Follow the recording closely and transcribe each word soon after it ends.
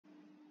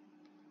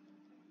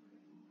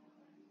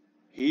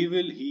He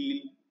will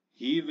heal,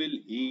 he will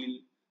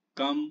heal.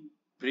 Come,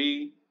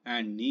 pray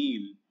and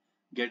kneel.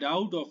 Get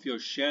out of your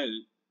shell,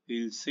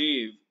 he'll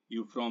save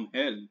you from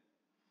hell.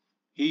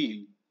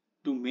 Heal,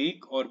 to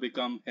make or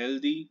become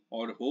healthy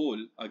or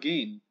whole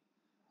again.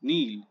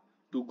 Kneel,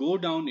 to go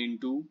down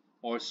into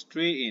or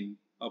stray in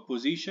a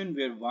position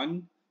where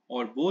one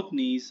or both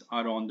knees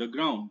are on the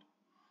ground.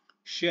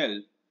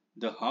 Shell,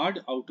 the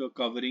hard outer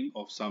covering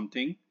of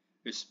something,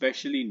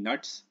 especially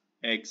nuts,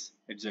 eggs,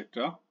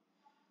 etc.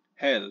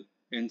 Hell,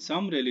 in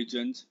some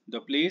religions,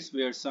 the place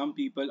where some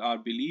people are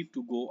believed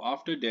to go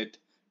after death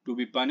to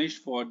be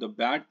punished for the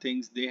bad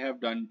things they have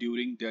done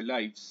during their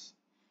lives.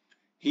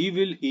 He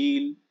will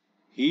heal,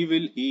 he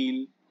will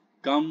heal.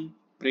 Come,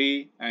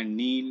 pray and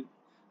kneel.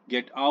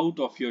 Get out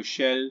of your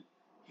shell,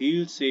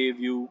 he'll save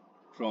you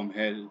from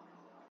hell.